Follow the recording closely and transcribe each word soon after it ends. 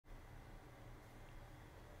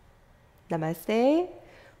Namaste.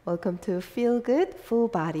 Welcome to Feel Good Full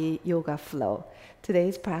Body Yoga Flow.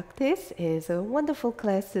 Today's practice is a wonderful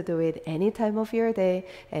class to do it any time of your day,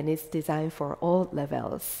 and it's designed for all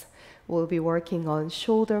levels. We'll be working on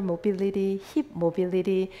shoulder mobility, hip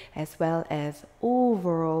mobility, as well as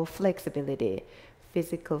overall flexibility.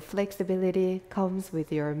 Physical flexibility comes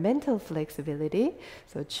with your mental flexibility,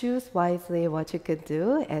 so choose wisely what you could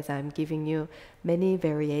do as I'm giving you many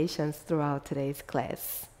variations throughout today's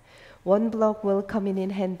class. One block will come in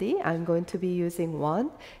handy. I'm going to be using one.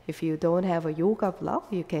 If you don't have a yoga block,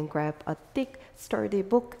 you can grab a thick, sturdy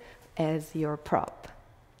book as your prop.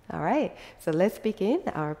 All right, so let's begin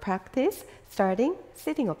our practice, starting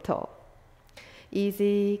sitting up tall.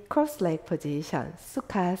 Easy cross-leg position,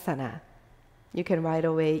 Sukhasana. You can right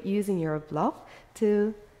away using your block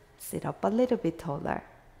to sit up a little bit taller.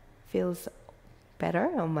 Feels better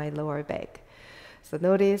on my lower back. So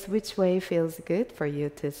notice which way feels good for you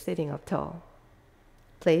to sitting up tall.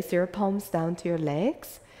 Place your palms down to your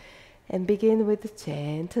legs and begin with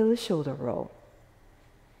gentle shoulder roll.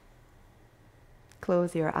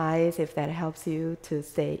 Close your eyes if that helps you to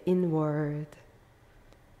stay inward.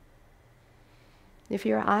 If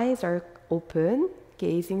your eyes are open,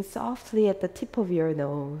 gazing softly at the tip of your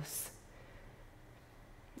nose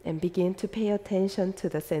and begin to pay attention to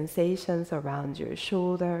the sensations around your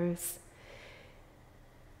shoulders.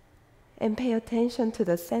 And pay attention to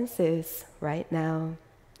the senses right now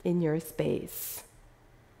in your space.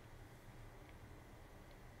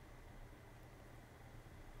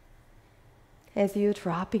 As you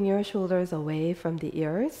dropping your shoulders away from the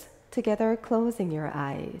ears, together closing your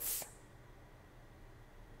eyes.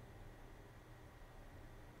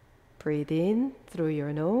 Breathe in through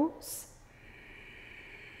your nose.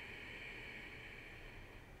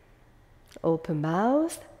 Open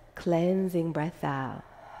mouth, cleansing breath out.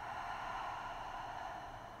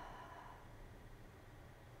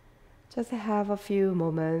 Just have a few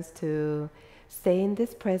moments to stay in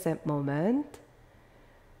this present moment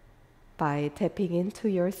by tapping into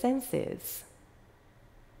your senses.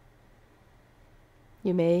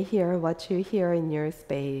 You may hear what you hear in your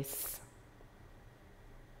space.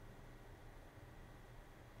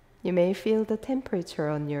 You may feel the temperature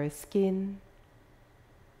on your skin.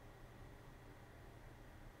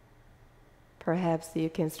 Perhaps you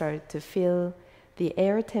can start to feel the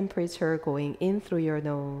air temperature going in through your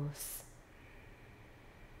nose.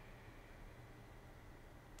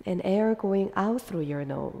 And air going out through your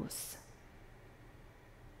nose.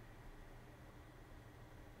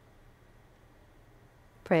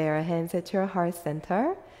 Pray your hands at your heart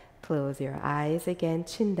center. Close your eyes again,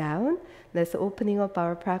 chin down. Let's opening up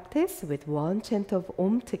our practice with one chant of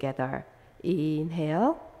Om together.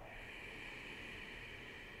 Inhale.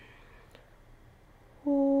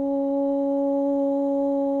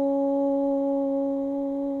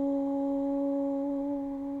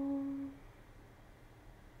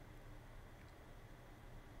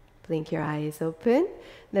 Blink your eyes open.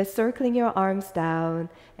 Let's circling your arms down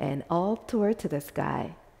and up toward to the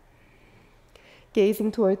sky.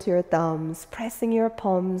 Gazing toward your thumbs, pressing your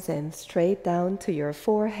palms and straight down to your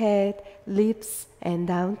forehead, lips, and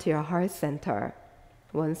down to your heart center.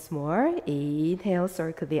 Once more, inhale,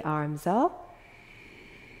 circle the arms up.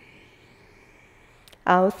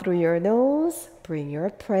 Out through your nose, bring your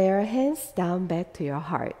prayer hands down back to your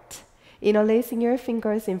heart. Interlacing your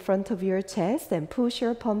fingers in front of your chest and push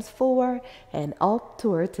your palms forward and up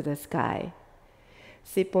toward to the sky.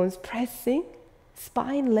 Sit bones pressing,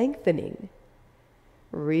 spine lengthening.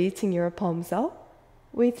 Reaching your palms up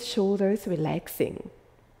with shoulders relaxing.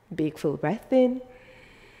 Big full breath in.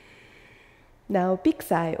 Now big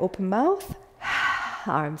sigh, open mouth.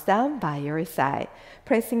 Arms down by your side.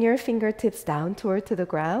 Pressing your fingertips down toward to the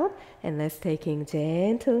ground, and let's taking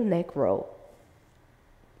gentle neck roll.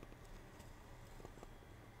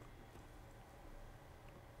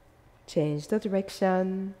 Change the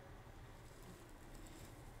direction.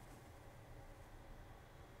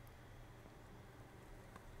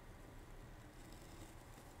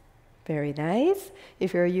 Very nice.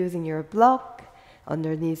 If you're using your block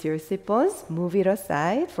underneath your sit bones, move it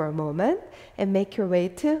aside for a moment and make your way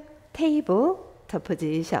to tabletop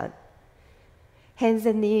position. Hands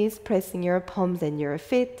and knees pressing your palms and your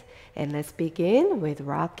feet. And let's begin with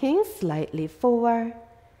rocking slightly forward.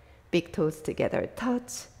 Big toes together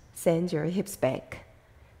touch. Send your hips back.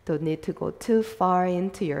 Don't need to go too far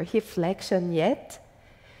into your hip flexion yet.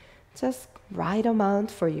 Just right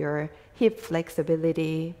amount for your hip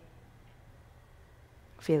flexibility.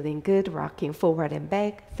 Feeling good, rocking forward and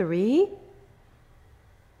back. 3,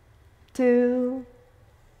 2,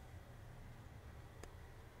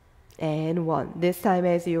 And 1. This time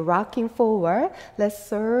as you're rocking forward, let's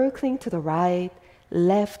circling to the right,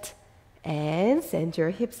 left, and send your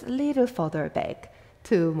hips a little further back.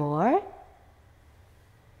 2 more.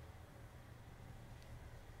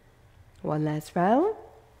 1 last round.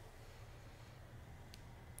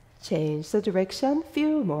 Change the direction,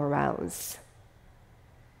 few more rounds.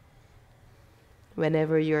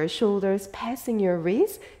 Whenever your shoulders passing your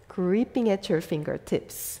wrists, gripping at your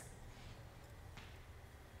fingertips.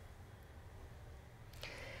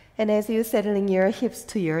 And as you're settling your hips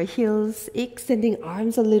to your heels, extending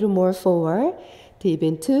arms a little more forward, deep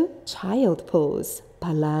into child pose,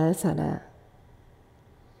 Balasana.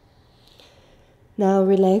 Now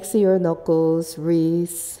relax your knuckles,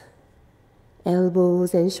 wrists,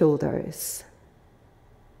 elbows and shoulders.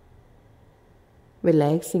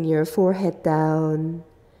 Relaxing your forehead down,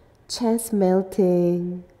 chest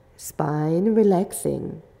melting, spine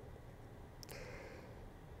relaxing.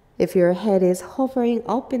 If your head is hovering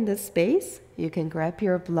up in the space, you can grab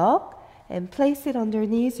your block and place it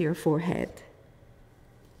underneath your forehead.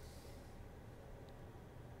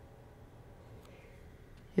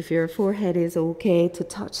 If your forehead is okay to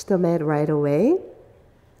touch the mat right away,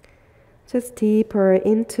 just deeper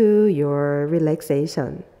into your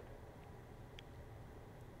relaxation.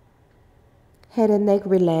 Head and neck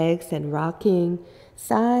relaxed and rocking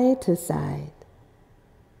side to side.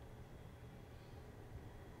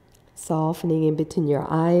 Softening in between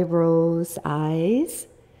your eyebrows, eyes,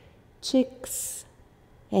 cheeks,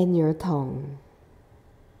 and your tongue.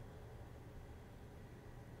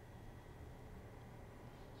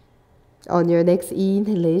 On your next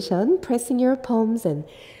inhalation, pressing your palms and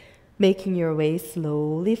making your way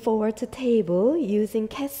slowly forward to table using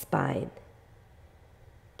cat spine.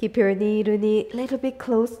 Keep your knee to knee a little bit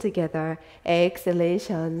close together.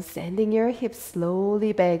 Exhalation, sending your hips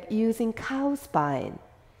slowly back using cow spine.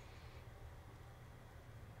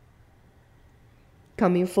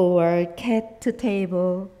 Coming forward, cat to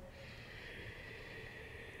table.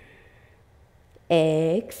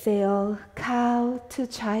 Exhale, cow to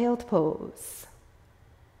child pose.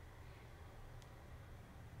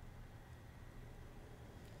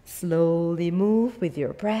 Slowly move with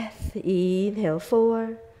your breath. Inhale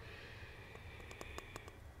forward.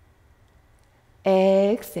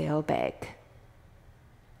 Exhale back.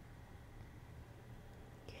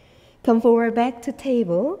 Come forward back to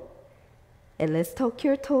table. And let's tuck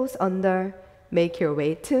your toes under. Make your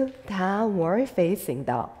way to downward facing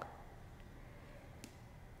dog.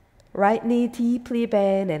 Right knee deeply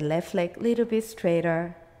bent and left leg a little bit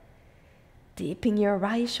straighter. Dipping your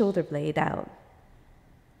right shoulder blade down.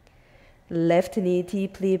 Left knee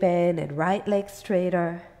deeply bent and right leg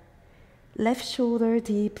straighter. Left shoulder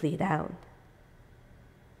deeply down.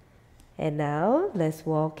 And now, let's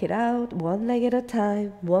walk it out one leg at a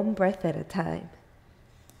time, one breath at a time.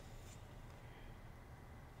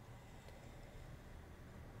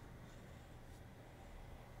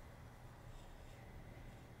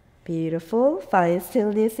 Beautiful. Find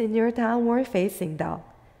stillness in your downward facing dog.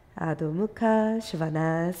 Adho Mukha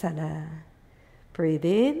Svanasana. Breathe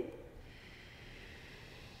in.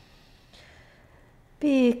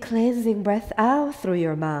 Big cleansing breath out through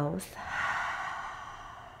your mouth.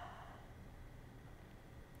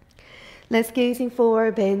 Let's gazing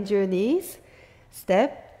forward, bend your knees.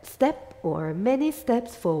 Step, step, or many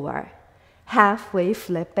steps forward. Halfway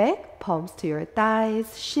flip back, palms to your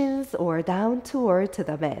thighs, shins or down toward to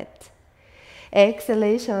the mat.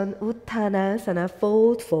 Exhalation, Uttanasana,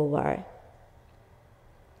 fold forward.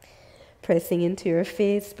 Pressing into your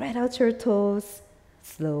feet, spread out your toes.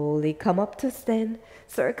 Slowly come up to stand,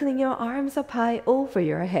 circling your arms up high over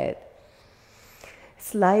your head.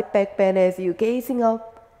 Slight back bend as you gazing up.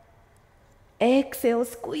 Exhale,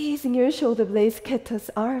 squeezing your shoulder blades, cactus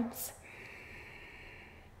arms.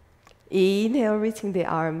 Inhale, reaching the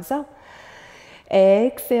arms up.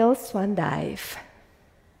 Exhale, swan dive.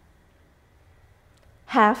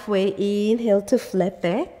 Halfway inhale to flat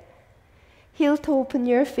back. Heel to open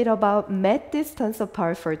your feet about mat distance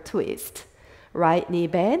apart for twist. Right knee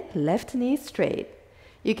bent, left knee straight.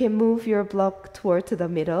 You can move your block toward to the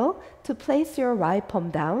middle to place your right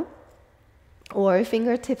palm down or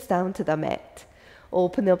fingertips down to the mat.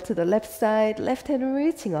 Open up to the left side, left hand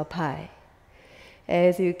reaching up high.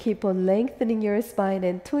 As you keep on lengthening your spine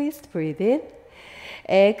and twist, breathe in.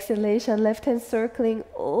 Exhalation, left hand circling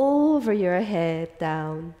over your head,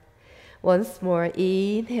 down. Once more,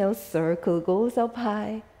 inhale, circle goes up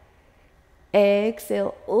high.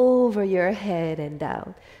 Exhale, over your head and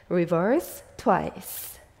down. Reverse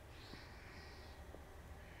twice.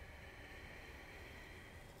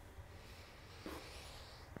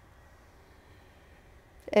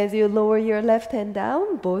 As you lower your left hand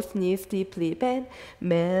down, both knees deeply bend,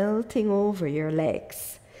 melting over your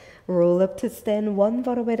legs. Roll up to stand one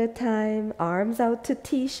bottom at a time, arms out to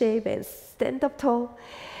T shape and stand up tall.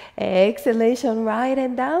 Exhalation, right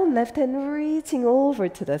hand down, left hand reaching over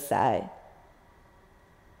to the side.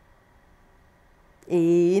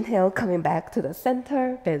 Inhale, coming back to the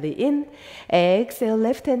center, belly in. Exhale,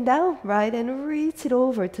 left hand down, right hand reach it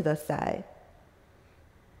over to the side.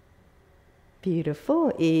 Beautiful.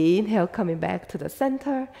 Inhale, coming back to the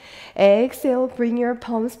center. Exhale, bring your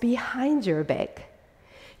palms behind your back.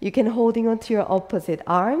 You can holding onto your opposite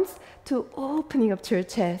arms to opening up to your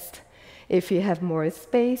chest. If you have more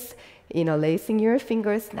space, interlacing your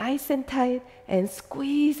fingers nice and tight and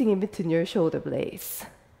squeezing in between your shoulder blades.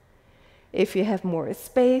 If you have more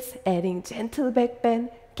space, adding gentle back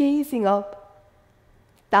bend, gazing up,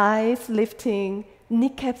 thighs lifting,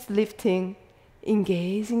 kneecaps lifting,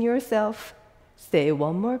 engaging yourself. Stay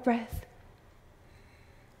one more breath.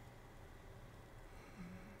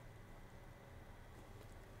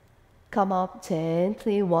 Come up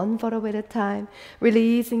gently, one bottom at a time,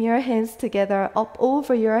 releasing your hands together up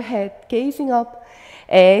over your head, gazing up.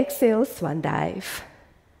 Exhale, swan dive.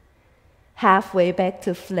 Halfway back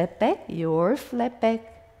to flat back, your flat back.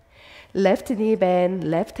 Left knee bend,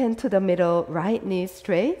 left hand to the middle, right knee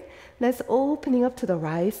straight. Let's opening up to the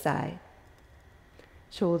right side.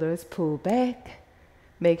 Shoulders pull back.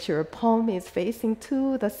 Make sure palm is facing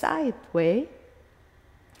to the side way.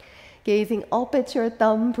 Gazing up at your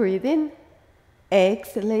thumb, breathe in.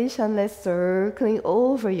 Exhalation, let's circling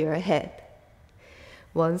over your head.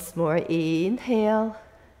 Once more, inhale.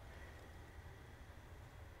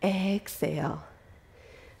 Exhale.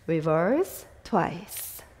 Reverse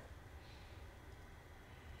twice.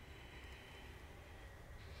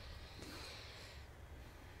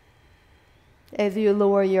 As you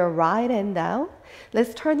lower your right hand down,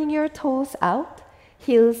 let's turning your toes out,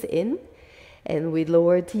 heels in, and we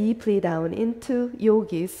lower deeply down into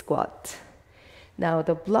yogi squat. Now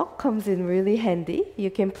the block comes in really handy. You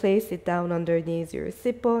can place it down underneath your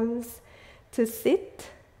sit bones to sit.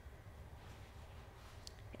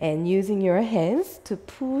 And using your hands to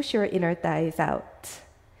push your inner thighs out.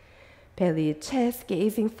 Belly, chest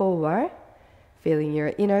gazing forward, feeling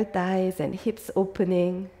your inner thighs and hips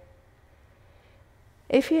opening.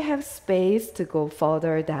 If you have space to go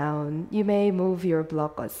further down, you may move your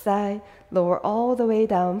block aside, lower all the way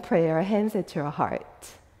down, prayer hands at your heart.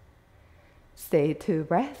 Stay 2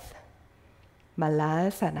 breaths.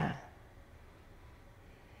 Malasana.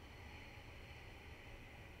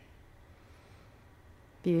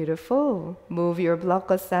 Beautiful. Move your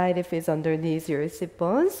block aside if it's underneath your sit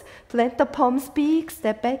bones. Plant the palms big,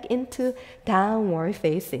 step back into downward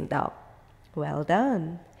facing dog. Well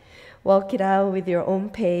done. Walk it out with your own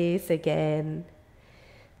pace again.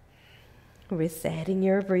 Resetting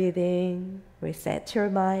your breathing, reset your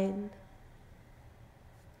mind.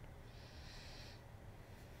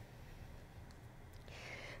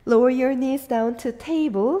 Lower your knees down to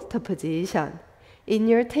tabletop position. In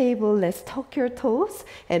your table, let's tuck your toes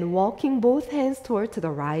and walking both hands toward to the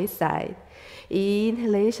right side.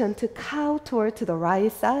 Inhalation to cow toward to the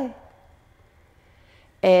right side.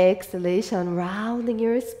 Exhalation, rounding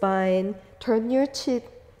your spine. Turn your chin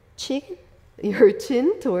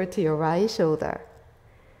toward to your right shoulder.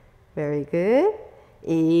 Very good.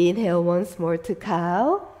 Inhale once more to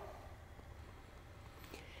cow.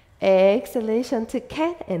 Exhalation to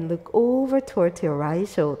cat and look over toward your right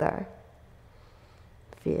shoulder.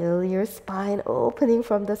 Feel your spine opening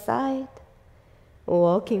from the side.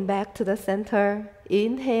 Walking back to the center.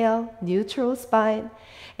 Inhale, neutral spine.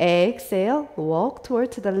 Exhale, walk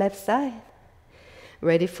toward to the left side.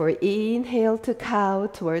 Ready for inhale to cow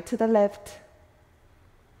toward to the left.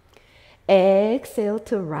 Exhale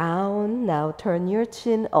to round. Now turn your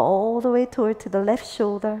chin all the way toward to the left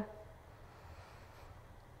shoulder.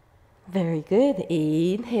 Very good.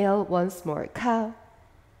 Inhale once more, cow.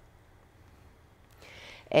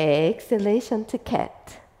 Exhalation to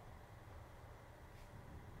cat.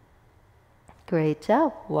 Great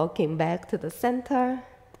job. Walking back to the center.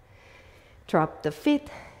 Drop the feet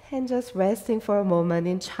and just resting for a moment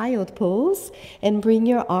in child pose and bring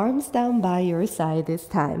your arms down by your side this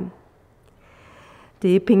time.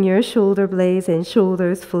 Dipping your shoulder blades and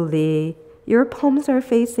shoulders fully. Your palms are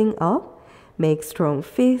facing up. Make strong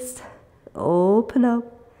fist. Open up.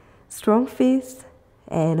 Strong fist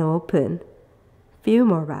and open. Few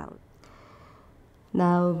more rounds.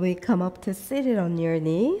 Now we come up to sit on your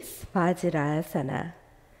knees, Vajrasana.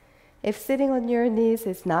 If sitting on your knees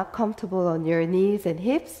is not comfortable on your knees and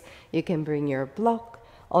hips, you can bring your block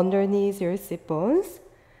underneath your sit bones.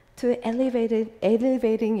 to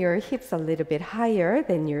elevating your hips a little bit higher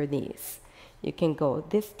than your knees. You can go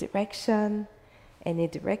this direction, any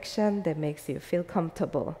direction that makes you feel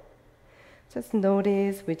comfortable. Just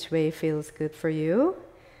notice which way feels good for you.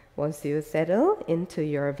 Once you settle into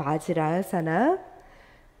your Vajrasana,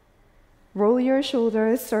 roll your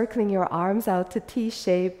shoulders, circling your arms out to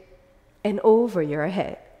T-shape and over your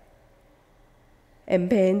head. And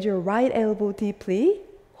bend your right elbow deeply,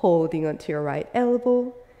 holding onto your right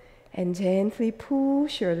elbow, and gently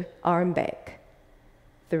push your arm back.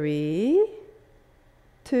 3,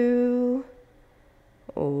 2,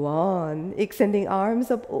 1. Extending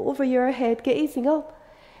arms up over your head, gazing up.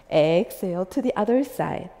 Exhale to the other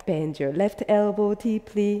side. Bend your left elbow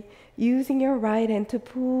deeply, using your right hand to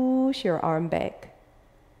push your arm back.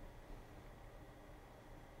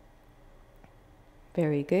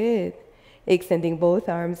 Very good. Extending both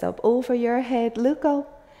arms up over your head, look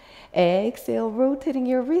up. Exhale, rotating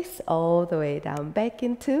your wrists all the way down back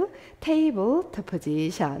into tabletop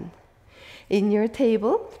position. In your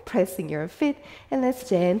table, pressing your feet, and let's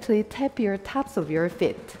gently tap your tops of your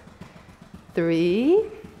feet. 3,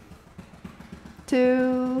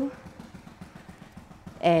 2,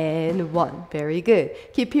 and 1. Very good.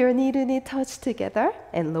 Keep your knee to knee touch together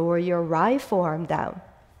and lower your right forearm down.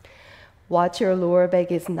 Watch your lower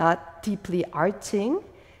back is not deeply arching.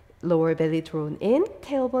 Lower belly drawn in,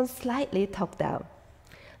 tailbone slightly tucked down.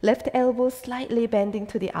 Left elbow slightly bending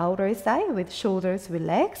to the outer side with shoulders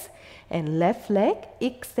relaxed, and left leg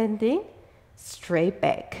extending straight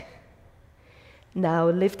back. Now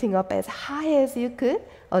lifting up as high as you could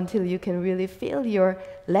until you can really feel your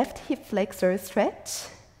left hip flexor stretch.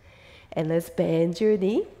 And let's bend your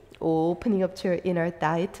knee, opening up to your inner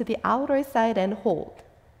thigh to the outer side and hold.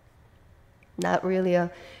 Not really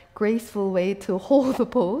a graceful way to hold the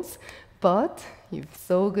pose, but it's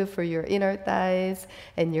so good for your inner thighs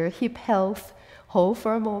and your hip health. Hold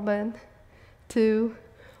for a moment. 2,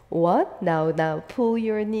 1. Now pull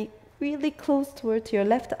your knee really close towards your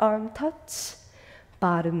left arm, touch.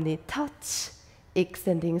 Bottom knee touch.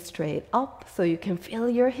 Extending straight up so you can feel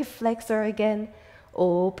your hip flexor again.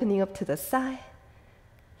 Opening up to the side.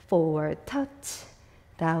 Forward touch.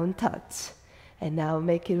 Down touch. And now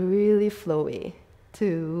make it really flowy.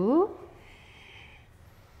 2,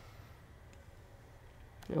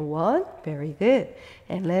 1. Very good.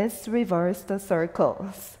 And let's reverse the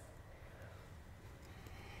circles.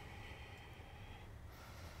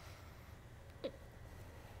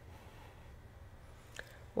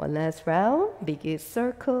 One last round. Biggest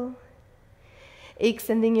circle.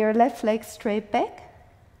 Extending your left leg straight back.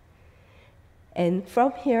 And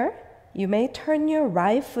from here, you may turn your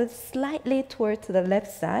right foot slightly toward to the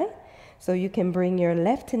left side. So you can bring your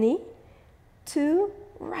left knee to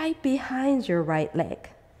right behind your right leg.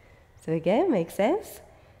 So again, makes sense?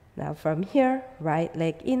 Now from here, right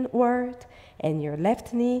leg inward and your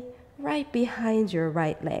left knee right behind your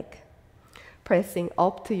right leg. Pressing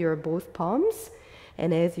up to your both palms,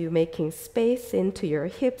 and as you're making space into your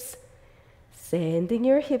hips, sending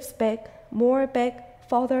your hips back, more back,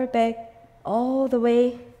 further back, all the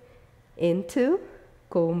way into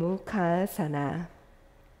Gomukhasana.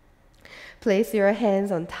 Place your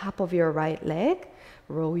hands on top of your right leg,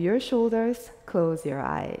 roll your shoulders, close your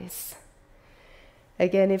eyes.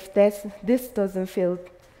 Again, if this doesn't feel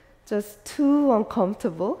just too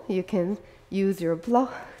uncomfortable, you can use your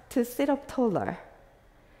block to sit up taller.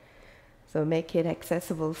 So make it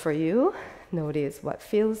accessible for you. Notice what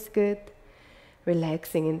feels good.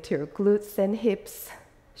 Relaxing into your glutes and hips,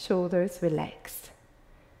 shoulders relaxed.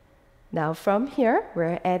 Now from here,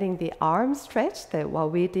 we're adding the arm stretch that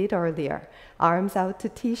what we did earlier. Arms out to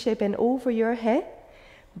T-shape and over your head,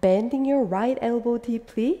 bending your right elbow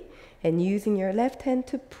deeply and using your left hand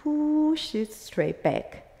to push it straight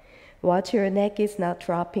back. Watch your neck is not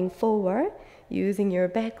dropping forward, using your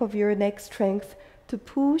back of your neck strength to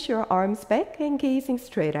push your arms back and gazing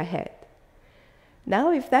straight ahead.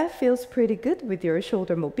 Now if that feels pretty good with your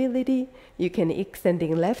shoulder mobility, you can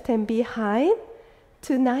extending left hand behind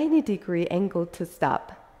to 90-degree angle to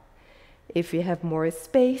stop. If you have more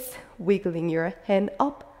space, wiggling your hand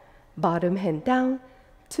up, bottom hand down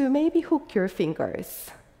to maybe hook your fingers.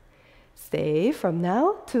 Stay from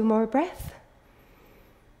now, 2 more breaths.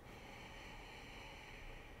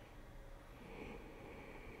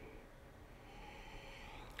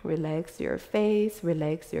 Relax your face,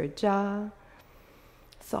 relax your jaw.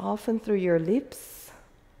 Soften through your lips.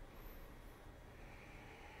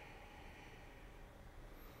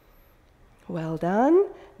 Well done.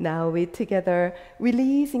 Now we together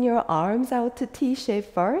releasing your arms out to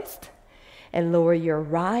T-shape first. And lower your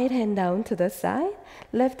right hand down to the side.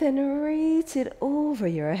 Left hand reach it over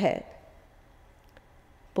your head.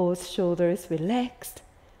 Both shoulders relaxed,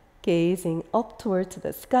 gazing up toward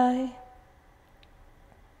the sky.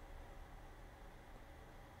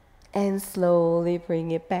 And slowly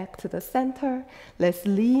bring it back to the center. Let's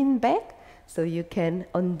lean back so you can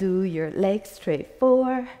undo your legs straight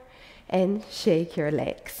forward and shake your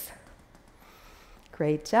legs.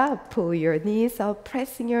 Great job. Pull your knees up,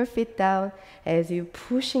 pressing your feet down as you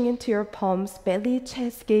pushing into your palms, belly,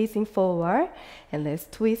 chest gazing forward. And let's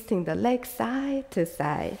twisting the legs side to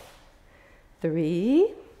side.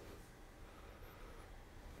 3,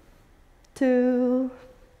 2,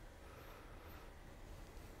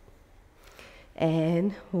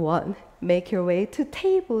 and 1. Make your way to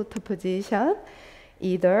tabletop position.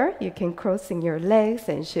 Either you can crossing your legs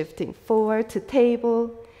and shifting forward to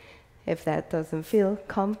table. If that doesn't feel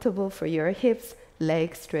comfortable for your hips,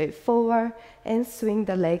 legs straight forward and swing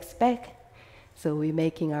the legs back. So we're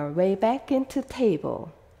making our way back into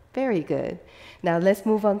table. Very good. Now let's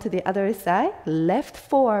move on to the other side. Left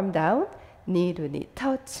forearm down, knee to knee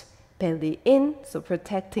touch, belly in, so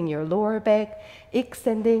protecting your lower back,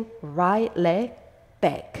 extending right leg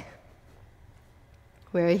back.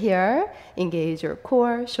 We're here. Engage your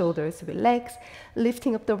core, shoulders relax,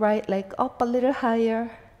 lifting up the right leg up a little higher.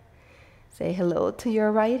 Say hello to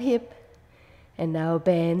your right hip. And now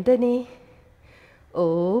bend the knee,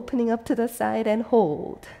 opening up to the side and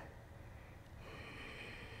hold.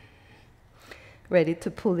 Ready to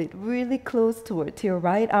pull it really close towards your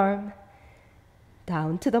right arm.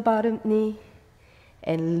 Down to the bottom knee.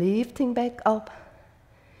 And lifting back up.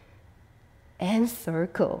 And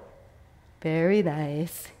circle. Very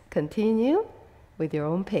nice. Continue with your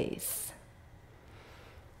own pace.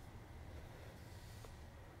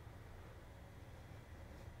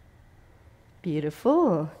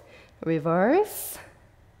 Beautiful. Reverse.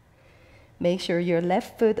 Make sure your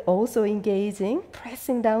left foot also engaging,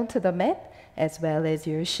 pressing down to the mat as well as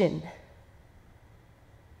your shin.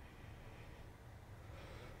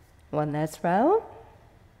 One last round.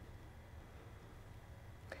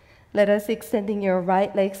 Let us extending your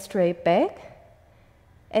right leg straight back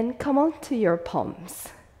and come on to your palms.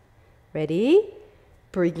 Ready?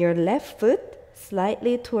 Bring your left foot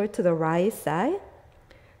slightly toward to the right side.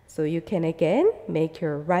 So you can again make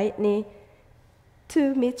your right knee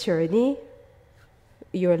to meet your knee,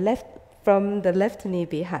 your left from the left knee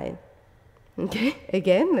behind. Okay,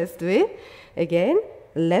 again, let's do it. Again,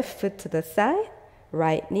 left foot to the side,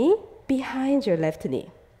 right knee behind your left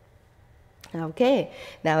knee. Okay,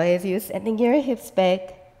 now as you're sending your hips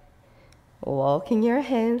back, walking your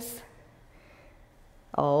hands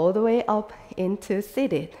all the way up into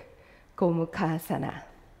seated Gomukhasana.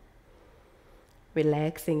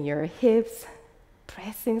 Relaxing your hips,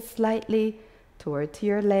 pressing slightly toward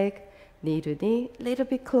your leg, knee to knee, a little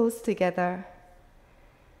bit close together.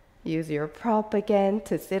 Use your prop again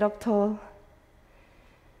to sit up tall.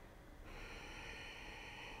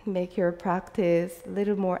 Make your practice a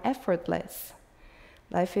little more effortless.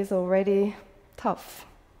 Life is already tough.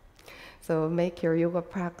 So make your yoga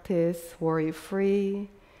practice worry-free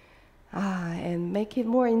and make it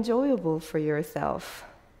more enjoyable for yourself.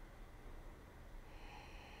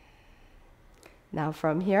 Now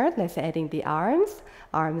from here, let's adding the arms.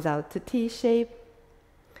 Arms out to T shape.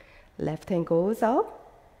 Left hand goes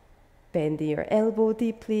up. Bend your elbow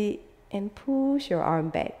deeply and push your arm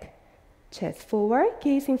back. Chest forward,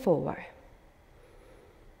 gazing forward.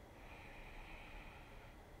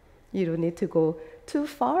 You don't need to go too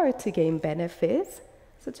far to gain benefits.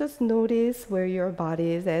 So just notice where your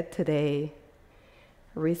body is at today.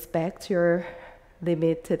 Respect your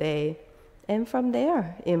limit today. And from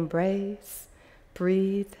there, embrace.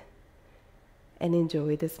 Breathe and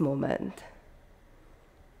enjoy this moment.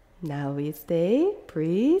 Now we stay,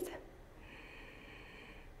 breathe.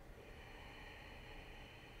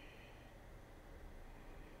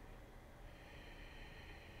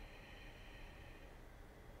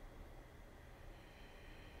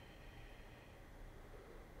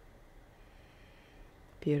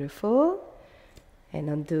 Beautiful. And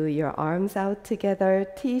undo your arms out together,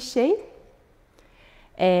 T shape.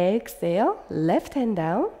 Exhale, left hand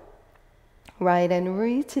down, right hand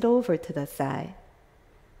reach it over to the side.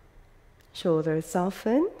 Shoulders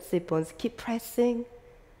soften, sit bones keep pressing.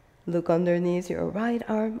 Look underneath your right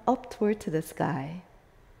arm up toward to the sky.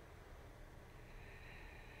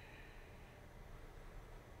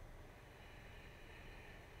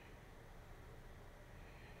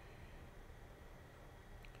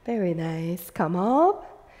 Very nice. Come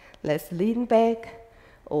up. Let's lean back,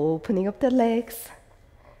 opening up the legs.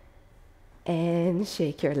 And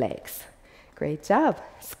shake your legs. Great job.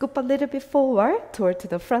 Scoop a little bit forward toward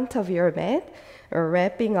the front of your mat,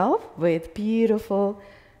 wrapping up with beautiful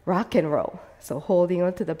rock and roll. So holding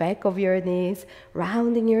onto the back of your knees,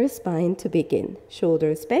 rounding your spine to begin.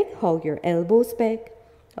 Shoulders back, hug your elbows back.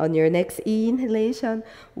 On your next inhalation,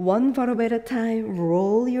 one vertebra at a time,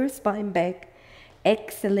 roll your spine back.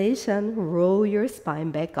 Exhalation, roll your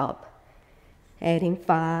spine back up. Adding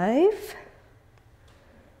 5,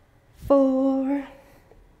 4,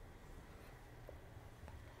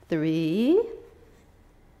 3,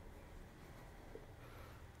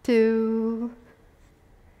 2,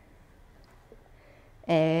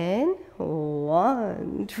 and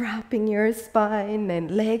 1. Dropping your spine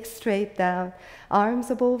and legs straight down,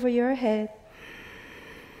 arms up over your head.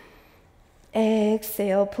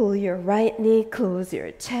 Exhale, pull your right knee, close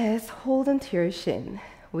your chest, hold onto your shin.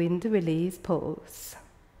 Wind release pose.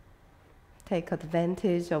 Take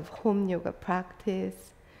advantage of home yoga practice.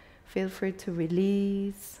 Feel free to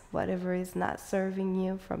release whatever is not serving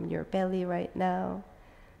you from your belly right now.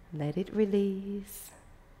 Let it release.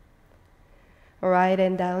 Right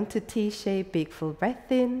and down to T-shape, big full breath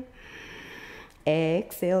in.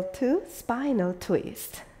 Exhale to spinal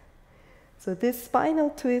twist. So this spinal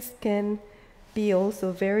twist can be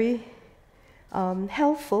also very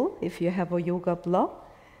helpful if you have a yoga block.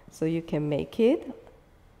 So you can make it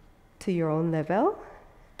to your own level.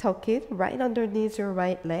 Tuck it right underneath your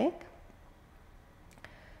right leg.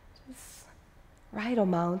 Just right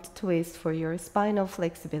amount twist for your spinal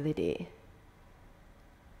flexibility.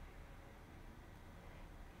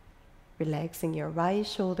 Relaxing your right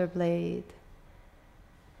shoulder blade.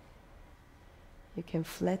 You can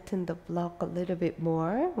flatten the block a little bit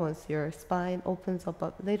more once your spine opens up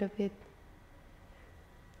a little bit.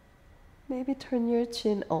 Maybe turn your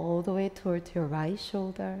chin all the way towards your right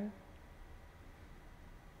shoulder.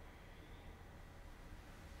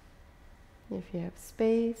 If you have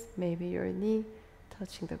space, maybe your knee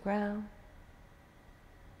touching the ground.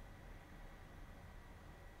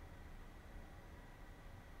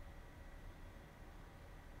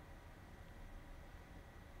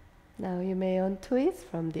 Now you may untwist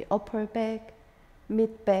from the upper back,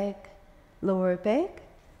 mid back, lower back,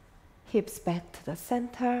 hips back to the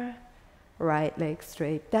center, right leg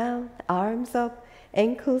straight down, arms up,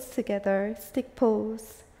 ankles together, stick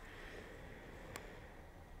pose.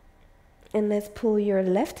 And let's pull your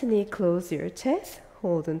left knee close your chest,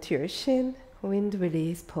 hold onto your shin, wind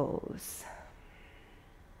release pose.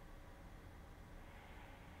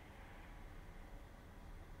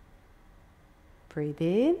 Breathe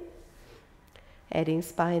in. Adding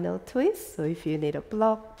spinal twist. So if you need a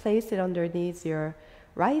block, place it underneath your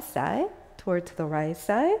right side, toward the right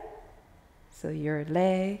side. So your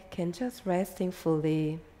leg can just resting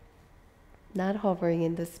fully, not hovering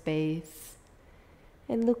in the space.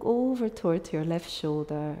 And look over towards your left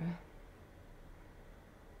shoulder.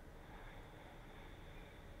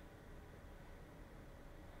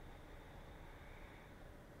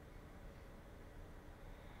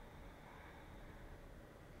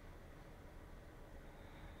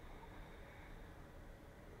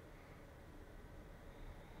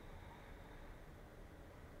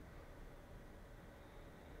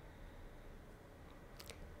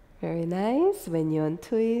 Very nice. When you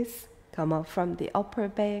untwist, come up from the upper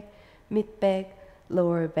back, mid back,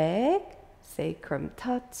 lower back, sacrum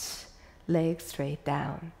touch, legs straight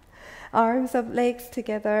down. Arms up, legs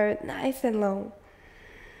together, nice and long.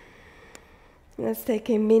 Let's take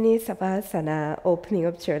a mini savasana, opening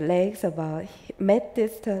up your legs about mat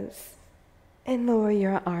distance, and lower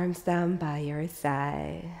your arms down by your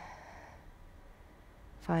side.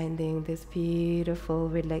 Finding this beautiful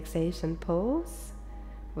relaxation pose.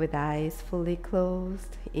 With eyes fully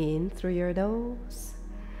closed, in through your nose.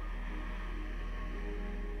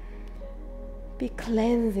 Be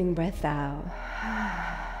cleansing breath out.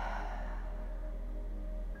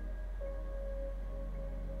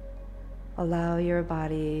 Allow your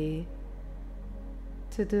body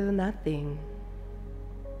to do nothing.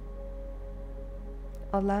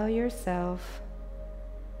 Allow yourself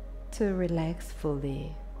to relax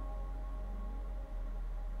fully.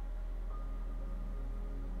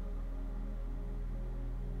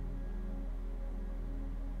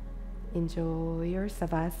 Enjoy your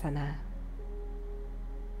savasana.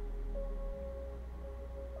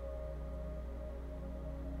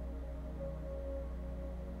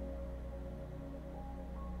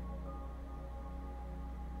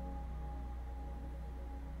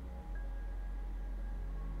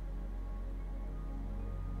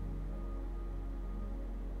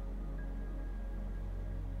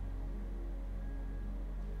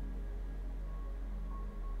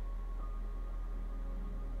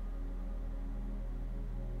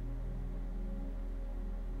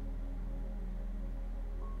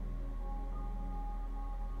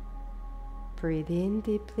 Breathe in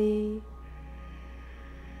deeply.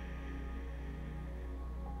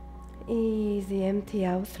 Easy, empty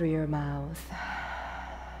out through your mouth.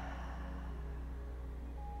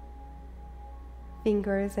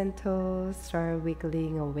 Fingers and toes start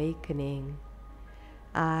wiggling, awakening.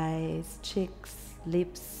 Eyes, cheeks,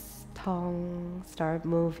 lips, tongue start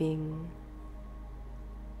moving.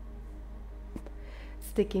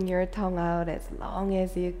 Sticking your tongue out as long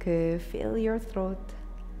as you could. Feel your throat.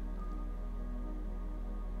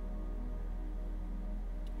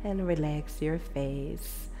 And relax your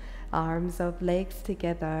face. Arms up, legs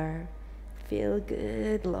together. Feel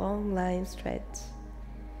good, long line stretch.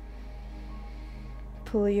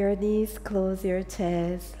 Pull your knees, close your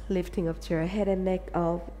chest, lifting up your head and neck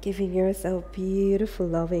up, giving yourself a beautiful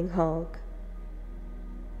loving hug.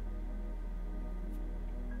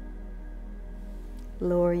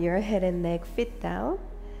 Lower your head and neck, feet down.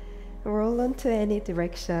 Roll onto any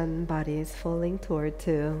direction, body is falling toward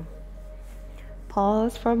to.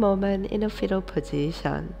 Pause for a moment in a fetal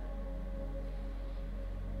position.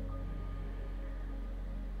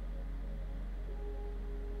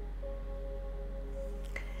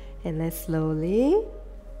 And let's slowly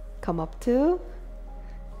come up to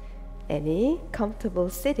any comfortable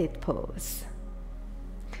seated pose.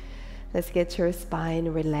 Let's get your spine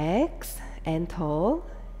relaxed and tall.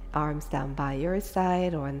 Arms down by your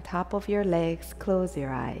side or on top of your legs. Close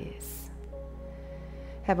your eyes.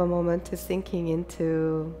 Have a moment to sinking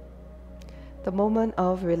into the moment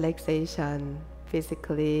of relaxation,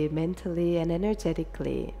 physically, mentally, and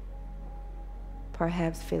energetically.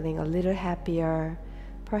 Perhaps feeling a little happier,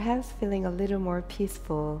 perhaps feeling a little more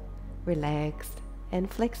peaceful, relaxed, and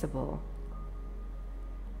flexible.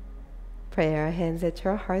 Pray your hands at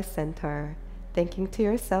your heart center, thanking to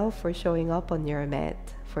yourself for showing up on your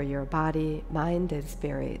mat, for your body, mind, and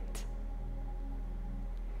spirit.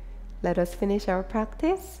 Let us finish our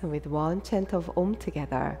practice with one chant of Om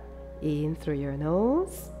together. In through your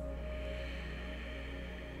nose.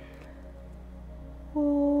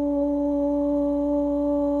 Om.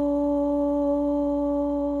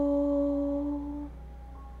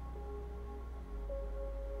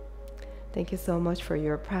 Thank you so much for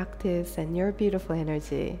your practice and your beautiful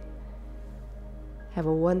energy. Have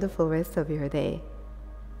a wonderful rest of your day.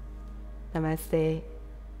 Namaste.